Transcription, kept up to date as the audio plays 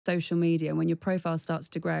social media, when your profile starts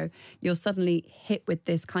to grow, you're suddenly hit with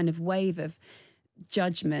this kind of wave of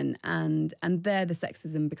judgment, and there the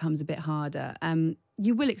sexism becomes a bit harder.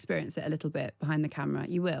 You will experience it a little bit behind the camera,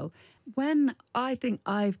 you will. When I think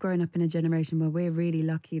I've grown up in a generation where we're really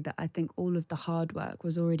lucky that I think all of the hard work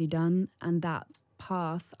was already done, and that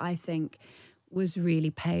path, I think, was really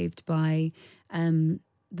paved by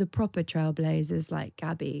the proper trailblazers like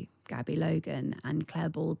Gabby Logan and Claire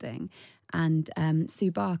Balding and Sue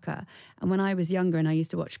Barker. And when I was younger and I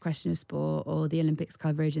used to watch Question of Sport or the Olympics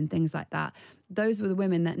coverage and things like that, those were the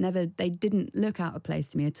women that they didn't look out of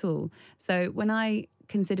place to me at all. So when I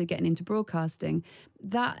considered getting into broadcasting,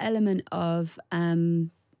 that element of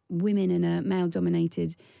women in a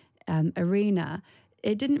male-dominated arena,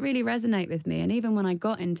 it didn't really resonate with me. And even when I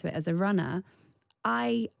got into it as a runner,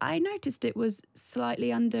 I noticed it was quite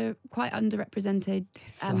underrepresented.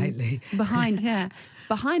 Slightly. Behind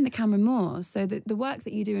the camera more. So the work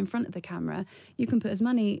that you do in front of the camera, you can put as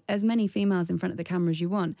many females in front of the camera as you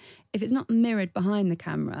want. If it's not mirrored behind the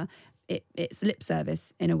camera, it's lip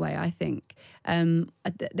service in a way, I think.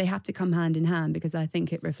 They have to come hand in hand because I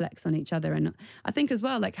think it reflects on each other. And I think as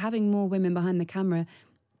well, like having more women behind the camera,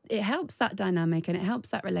 it helps that dynamic and it helps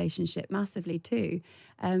that relationship massively too.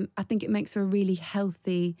 I think it makes for a really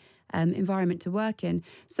healthy environment to work in.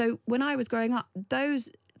 So when I was growing up, those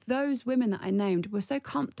women that I named were so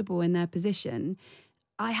comfortable in their position,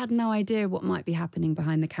 I had no idea what might be happening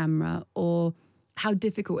behind the camera or how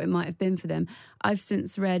difficult it might have been for them. I've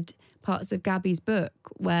since read parts of Gabby's book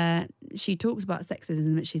where she talks about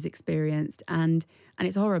sexism that she's experienced, and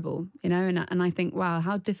it's horrible, you know, and I think, wow,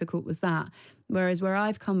 how difficult was that? Whereas where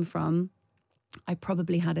I've come from, I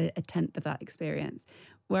probably had a tenth of that experience.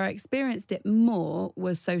 Where I experienced it more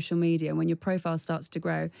was social media. When your profile starts to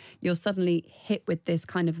grow, you're suddenly hit with this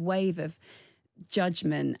kind of wave of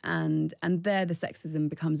judgment, and there the sexism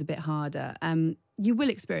becomes a bit harder. You will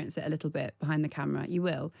experience it a little bit behind the camera, you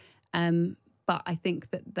will. But I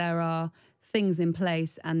think that there are things in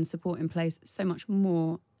place and support in place so much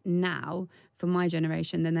more now for my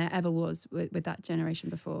generation than there ever was with that generation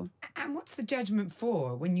before. And what's the judgment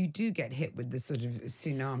for when you do get hit with this sort of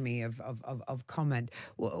tsunami of comment?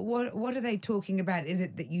 What are they talking about? Is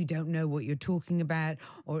it that you don't know what you're talking about,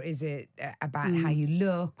 or is it about how you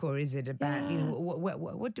look, or is it about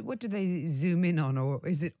what do they zoom in on, or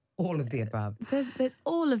is it all of the above? There's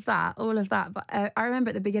all of that. But I remember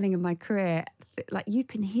at the beginning of my career, like you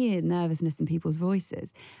can hear nervousness in people's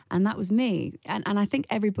voices, and that was me. And I think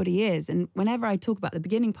everybody is. And whenever I talk about the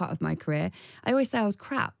beginning part of my career, I always say I was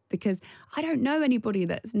crap because I don't know anybody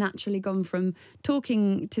that's naturally gone from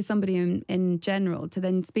talking to somebody in general to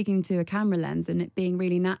then speaking to a camera lens and it being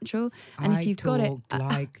really natural. And if you've got it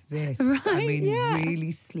like this, right? I mean,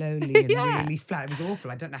 really slowly and really flat. It was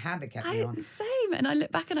awful. I don't know how they kept me on. Same. And I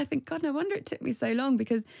look back and I think, God, no wonder it took me so long,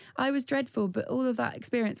 because I was dreadful. But all of that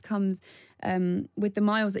experience comes with the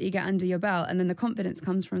miles that you get under your belt, and then the confidence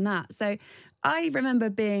comes from that. So I remember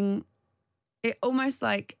being it almost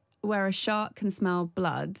like where a shark can smell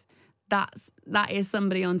blood. That is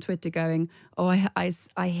somebody on Twitter going, oh,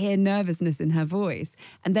 I hear nervousness in her voice,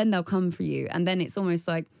 and then they'll come for you. And then it's almost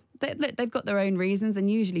like they've got their own reasons.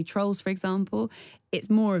 And usually trolls, for example, it's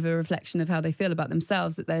more of a reflection of how they feel about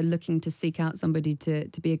themselves, that they're looking to seek out somebody to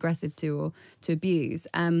be aggressive to or to abuse.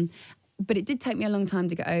 But it did take me a long time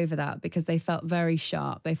to get over that, because they felt very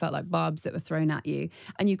sharp. They felt like barbs that were thrown at you.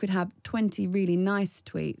 And you could have 20 really nice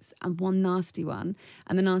tweets and one nasty one.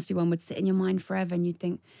 And the nasty one would sit in your mind forever. And you'd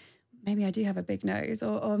think, maybe I do have a big nose,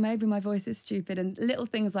 or maybe my voice is stupid, and little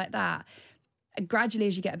things like that. Gradually,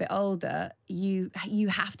 as you get a bit older, you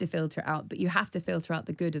have to filter it out, but you have to filter out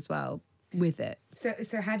the good as well with it.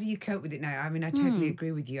 So how do you cope with it now? I mean, I totally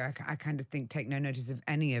agree with you. I kind of think take no notice of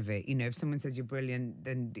any of it. You know, if someone says you're brilliant,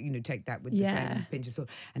 then, you know, take that with the same pinch of salt.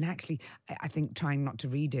 And actually, I think trying not to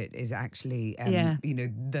read it is actually, you know,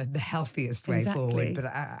 the healthiest way forward. But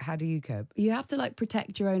how do you cope? You have to, like,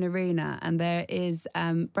 protect your own arena. And there is,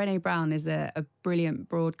 Brené Brown is a brilliant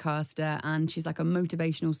broadcaster, and she's like a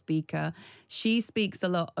motivational speaker. She speaks a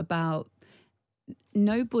lot about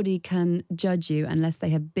nobody can judge you unless they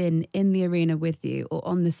have been in the arena with you or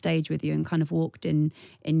on the stage with you and kind of walked in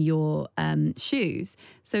your shoes.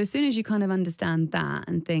 So as soon as you kind of understand that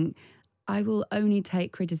and think, I will only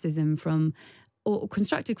take criticism from, or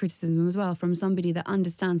constructive criticism as well, from somebody that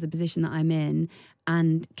understands the position that I'm in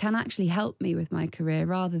and can actually help me with my career,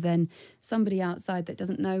 rather than somebody outside that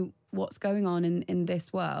doesn't know what's going on in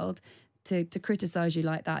this world to criticise you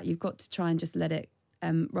like that. You've got to try and just let it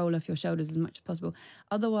roll off your shoulders as much as possible.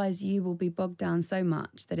 Otherwise, you will be bogged down so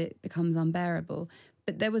much that it becomes unbearable.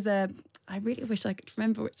 But there was I really wish I could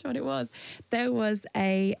remember which one it was. There was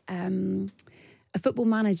a football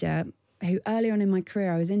manager who earlier on in my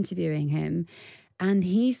career I was interviewing him, and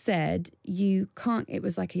he said you can't, it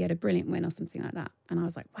was like he had a brilliant win or something like that. And I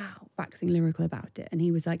was like, wow, waxing lyrical about it. And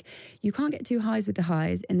he was like, you can't get too highs with the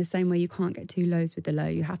highs in the same way you can't get too lows with the low.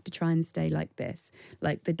 You have to try and stay like this,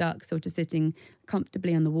 like the duck sort of sitting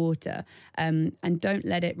comfortably on the water. And don't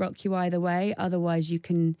let it rock you either way. Otherwise you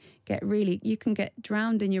can get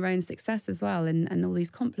drowned in your own success as well. And all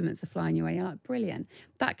these compliments are flying your way. You're like, brilliant.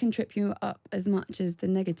 That can trip you up as much as the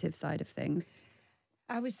negative side of things.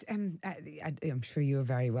 I was, I'm sure you were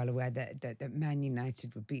very well aware that Man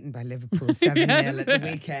United were beaten by Liverpool 7-0 at the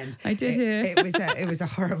weekend. I did hear. It was a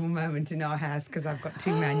horrible moment in our house because I've got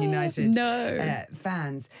two Man United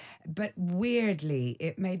fans. But weirdly,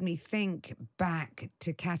 it made me think back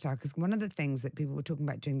to Qatar, because one of the things that people were talking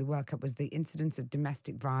about during the World Cup was the incidence of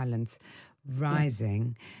domestic violence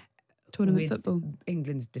rising. Tournament football.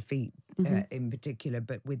 England's defeat in particular,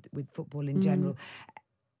 but with football in general.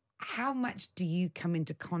 How much do you come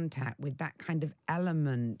into contact with that kind of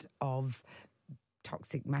element of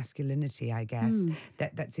toxic masculinity, I guess,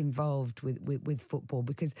 that's involved with football?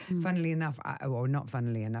 Because funnily enough, or not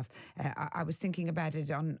funnily enough, I was thinking about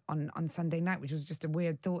it on Sunday night, which was just a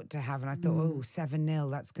weird thought to have. And I thought,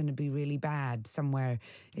 7-0, that's going to be really bad somewhere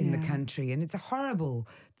in the country. And it's a horrible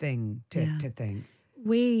thing to think.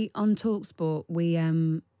 We, on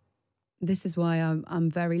TalkSport, this is why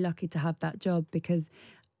I'm very lucky to have that job, because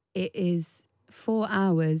it is 4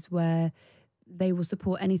 hours where they will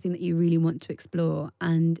support anything that you really want to explore.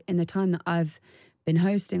 And in the time that I've been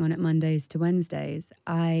hosting on it Mondays to Wednesdays,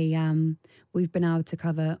 we've been able to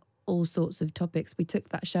cover all sorts of topics. We took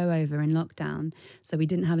that show over in lockdown, so we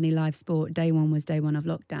didn't have any live sport. Day one was day one of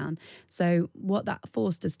lockdown. So what that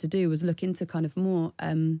forced us to do was look into kind of more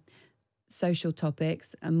social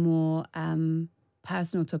topics and more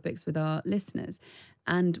personal topics with our listeners.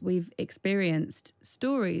 And we've experienced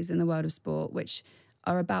stories in the world of sport which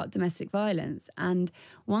are about domestic violence. And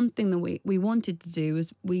one thing that we wanted to do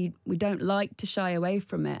was we don't like to shy away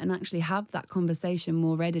from it and actually have that conversation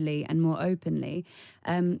more readily and more openly,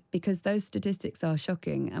 because those statistics are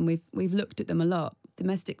shocking, and we've looked at them a lot.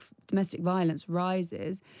 Domestic violence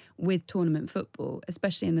rises with tournament football,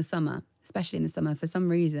 especially in the summer. For some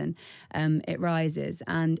reason, it rises.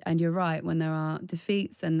 And you're right, when there are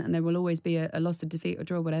defeats, and there will always be a loss of defeat or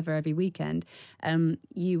draw, whatever, every weekend,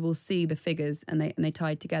 you will see the figures and they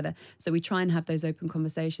tied together. So we try and have those open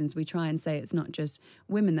conversations. We try and say it's not just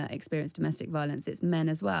women that experience domestic violence, it's men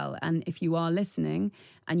as well. And if you are listening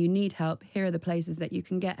and you need help, here are the places that you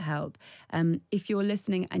can get help. If you're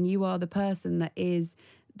listening and you are the person that is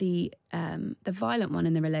the violent one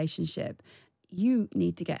in the relationship, you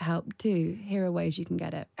need to get help too. Here are ways you can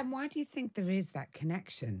get it. And why do you think there is that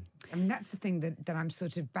connection? I mean, that's the thing that I'm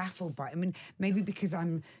sort of baffled by. I mean, maybe because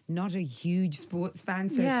I'm not a huge sports fan,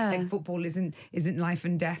 so like football isn't life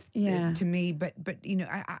and death to me. But you know,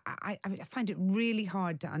 I find it really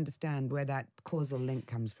hard to understand where that causal link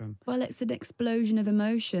comes from. Well, it's an explosion of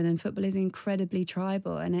emotion, and football is incredibly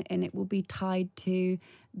tribal, and it will be tied to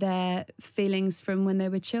their feelings from when they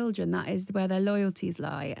were children. That is where their loyalties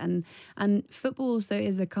lie. And football also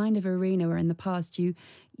is a kind of arena where in the past you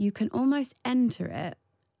can almost enter it,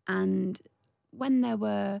 and when there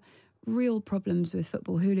were real problems with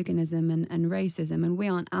football hooliganism and racism, and we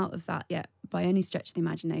aren't out of that yet by any stretch of the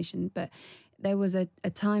imagination, but there was a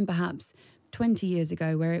time perhaps 20 years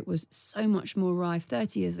ago where it was so much more rife,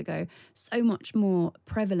 30 years ago, so much more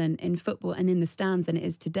prevalent in football and in the stands than it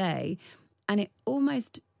is today. And it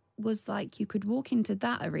almost was like you could walk into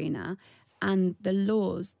that arena and the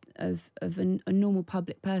laws of a normal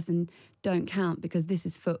public person don't count, because this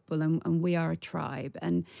is football and we are a tribe.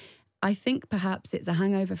 And I think perhaps it's a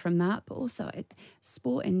hangover from that, but also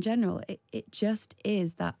sport in general, it just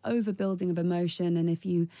is that overbuilding of emotion. And if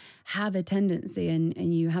you have a tendency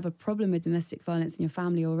and you have a problem with domestic violence in your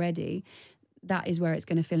family already, that is where it's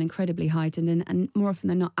going to feel incredibly heightened. And more often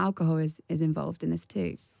than not, alcohol is involved in this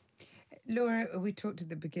too. Laura, we talked at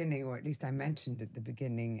the beginning, or at least I mentioned at the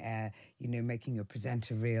beginning, making your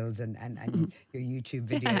presenter reels and your YouTube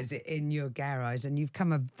videos in your garage, and you've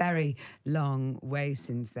come a very long way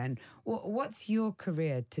since then. What's your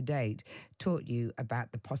career to date taught you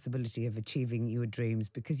about the possibility of achieving your dreams?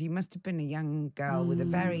 Because you must have been a young girl with a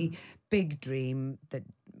very big dream that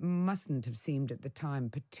mustn't have seemed at the time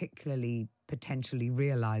particularly potentially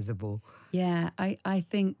realisable. Yeah, I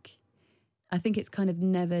think it's kind of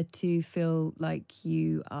never to feel like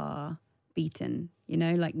you are beaten,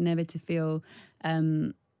 like never to feel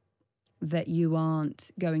that you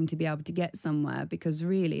aren't going to be able to get somewhere, because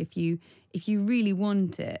really if you really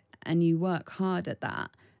want it and you work hard at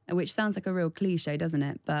that, which sounds like a real cliche, doesn't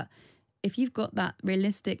it? But if you've got that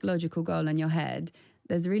realistic, logical goal in your head,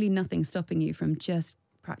 there's really nothing stopping you from just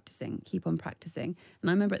practicing, keep on practicing.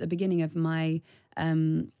 And I remember at the beginning of my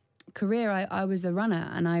career, I was a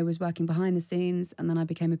runner and I was working behind the scenes, and then I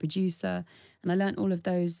became a producer, and I learned all of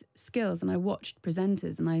those skills, and I watched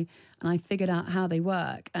presenters and I figured out how they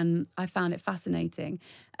work, and I found it fascinating.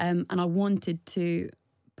 And I wanted to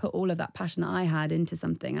put all of that passion that I had into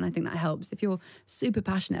something. And I think that helps. If you're super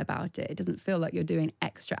passionate about it, it doesn't feel like you're doing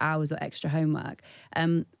extra hours or extra homework.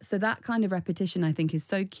 So that kind of repetition, I think, is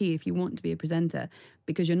so key if you want to be a presenter,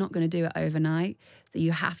 because you're not going to do it overnight. So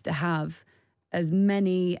you have to have as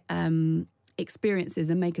many experiences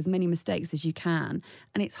and make as many mistakes as you can.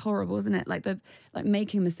 And it's horrible, isn't it? Like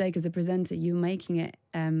making a mistake as a presenter, you're making it...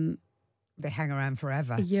 they hang around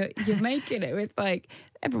forever. You're making it with, like,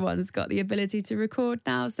 everyone's got the ability to record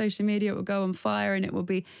now. Social media will go on fire and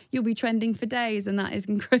you'll be trending for days, and that is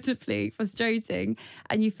incredibly frustrating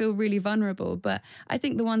and you feel really vulnerable. But I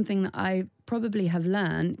think the one thing that I probably have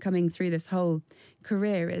learned coming through this whole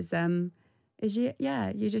career is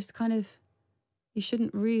you just kind of, you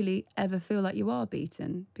shouldn't really ever feel like you are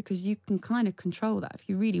beaten, because you can kind of control that. If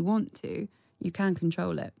you really want to, you can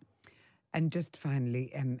control it. And just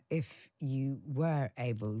finally, if you were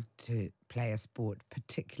able to play a sport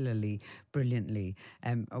particularly brilliantly,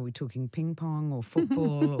 are we talking ping pong or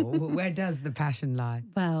football, or where does the passion lie?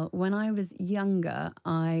 Well, when I was younger,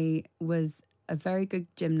 I was a very good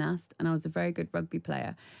gymnast and I was a very good rugby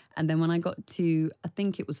player. And then when I got to, I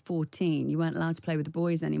think it was 14, you weren't allowed to play with the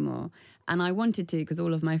boys anymore. And I wanted to, because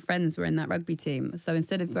all of my friends were in that rugby team. So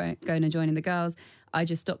instead of going and joining the girls, I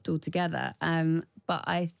just stopped altogether. But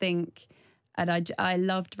I think... And I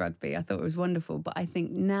loved rugby. I thought it was wonderful. But I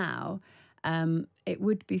think now it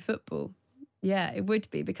would be football. Yeah, it would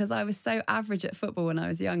be, because I was so average at football when I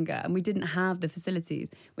was younger, and we didn't have the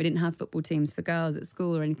facilities. We didn't have football teams for girls at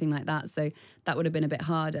school or anything like that. So that would have been a bit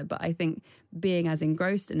harder. But I think being as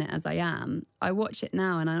engrossed in it as I am, I watch it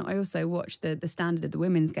now, and I also watch the standard of the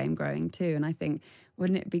women's game growing too. And I think,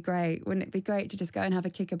 wouldn't it be great? Wouldn't it be great to just go and have a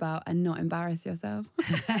kickabout and not embarrass yourself?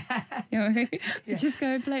 You know what I mean? Yeah. Just go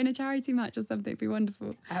and play in a charity match or something. It'd be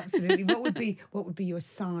wonderful. Absolutely. What would be your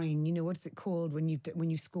sign? You know, what's it called when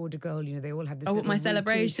you scored a goal? You know, they all have this. Oh, my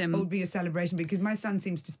celebration. What would be a celebration? Because my son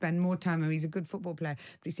seems to spend more time. I mean, he's a good football player,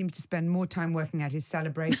 but he seems to spend more time working at his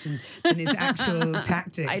celebration than his actual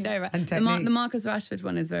tactics. I know, right? And technique. The Marcus Rashford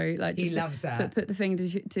one is very like. He loves that. Put the finger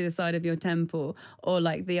to the side of your temple, or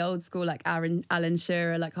like the old school, like Alan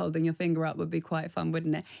Shearer, like holding your finger up would be quite fun,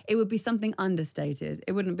 wouldn't it? It would be something understated.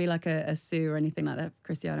 It wouldn't be like a Sue or anything like that.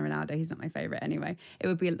 Cristiano Ronaldo, he's not my favourite anyway. It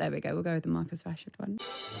would be, there we go, we'll go with the Marcus Rashford one.